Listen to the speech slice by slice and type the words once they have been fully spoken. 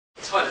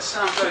Hi, that's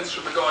Sam Jones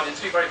from The Guardian.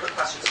 Two very quick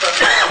questions.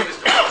 First,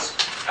 Mr. Wilders.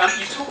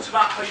 You talked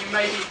about how you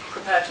may be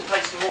prepared to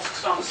place more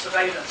substantial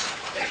surveillance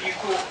if you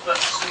thought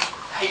that some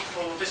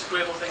hateful or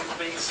disagreeable things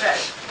were being said.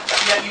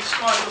 Yet you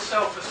describe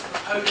yourself as a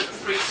proponent of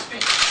free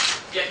speech.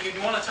 Yet you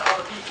monitor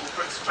other people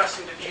for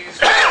expressing the views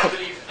that you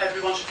believe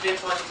everyone should be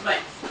entitled to make.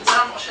 Is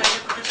that not a shame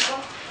of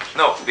criticism?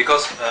 No,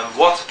 because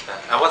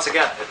once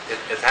again,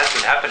 it has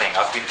been happening.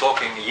 I've been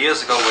talking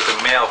years ago with the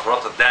mayor of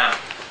Rotterdam,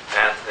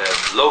 and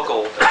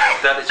local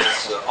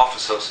intelligence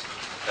officers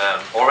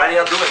already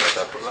are doing it.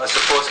 I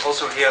suppose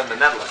also here in the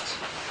Netherlands.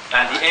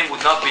 And the aim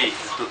would not be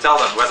to tell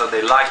them whether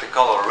they like the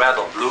color red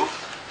or blue,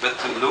 but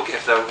to look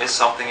if there is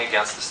something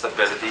against the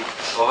stability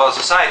of our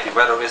society,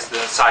 whether it's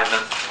the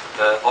incitement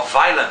of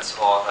violence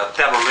or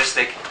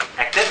terroristic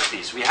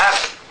activities. We have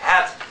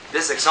had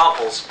these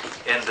examples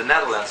in the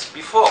Netherlands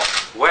before,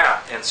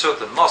 where in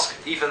certain mosques,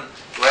 even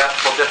where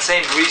for that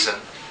same reason,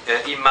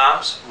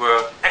 imams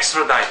were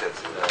extradited,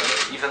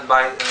 even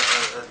by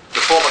the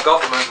former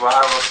government where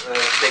I was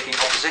taking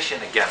opposition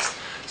against.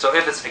 So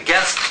if it's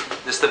against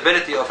the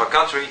stability of a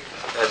country,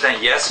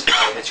 then yes,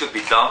 it should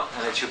be done,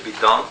 and it should be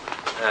done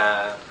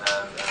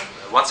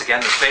once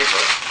again in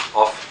favor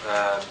of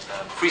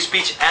free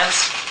speech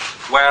ends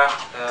where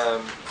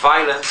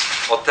violence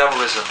or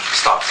terrorism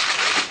starts.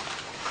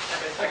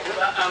 Okay, thank you for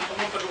that. On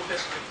federal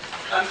history.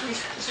 You can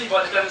see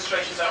by the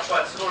demonstrations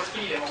outside there's a lot of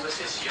feeling on this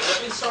issue. There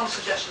have been some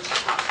suggestions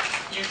that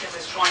perhaps UKIP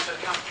is trying to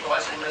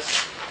capitalise on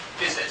this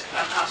visit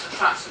and perhaps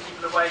attract some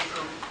people away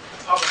from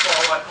other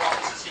far-right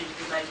parties that seem to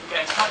be making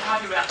gains. How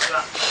do you react to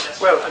that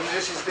suggestion? Well, I mean,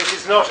 this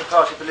is not a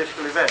party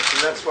political event,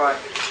 and that's why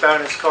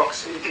Barroness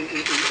Cox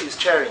is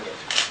chairing it.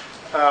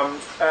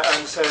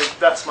 And so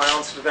that's my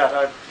answer to that.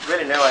 I've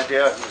really no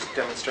idea who's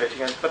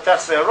demonstrating, but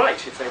that's their right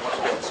if they want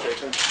to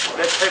demonstrate, and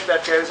let's hope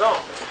that goes on.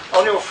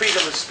 On your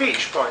freedom of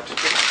speech point, to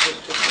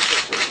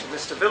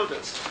Mr.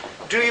 Wilders,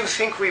 do you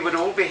think we would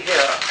all be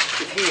here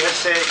if he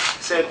had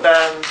said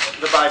ban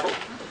the Bible?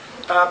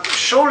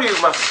 Surely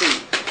you must see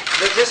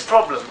that this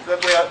problem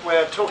that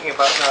we're talking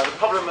about now, the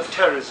problem of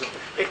terrorism,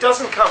 it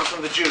doesn't come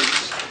from the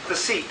Jews, the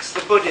Sikhs,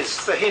 the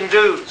Buddhists, the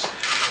Hindus,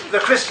 the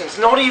Christians,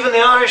 not even the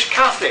Irish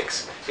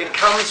Catholics. It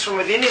comes from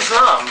within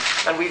Islam,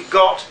 and we've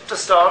got to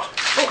start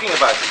talking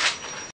about it.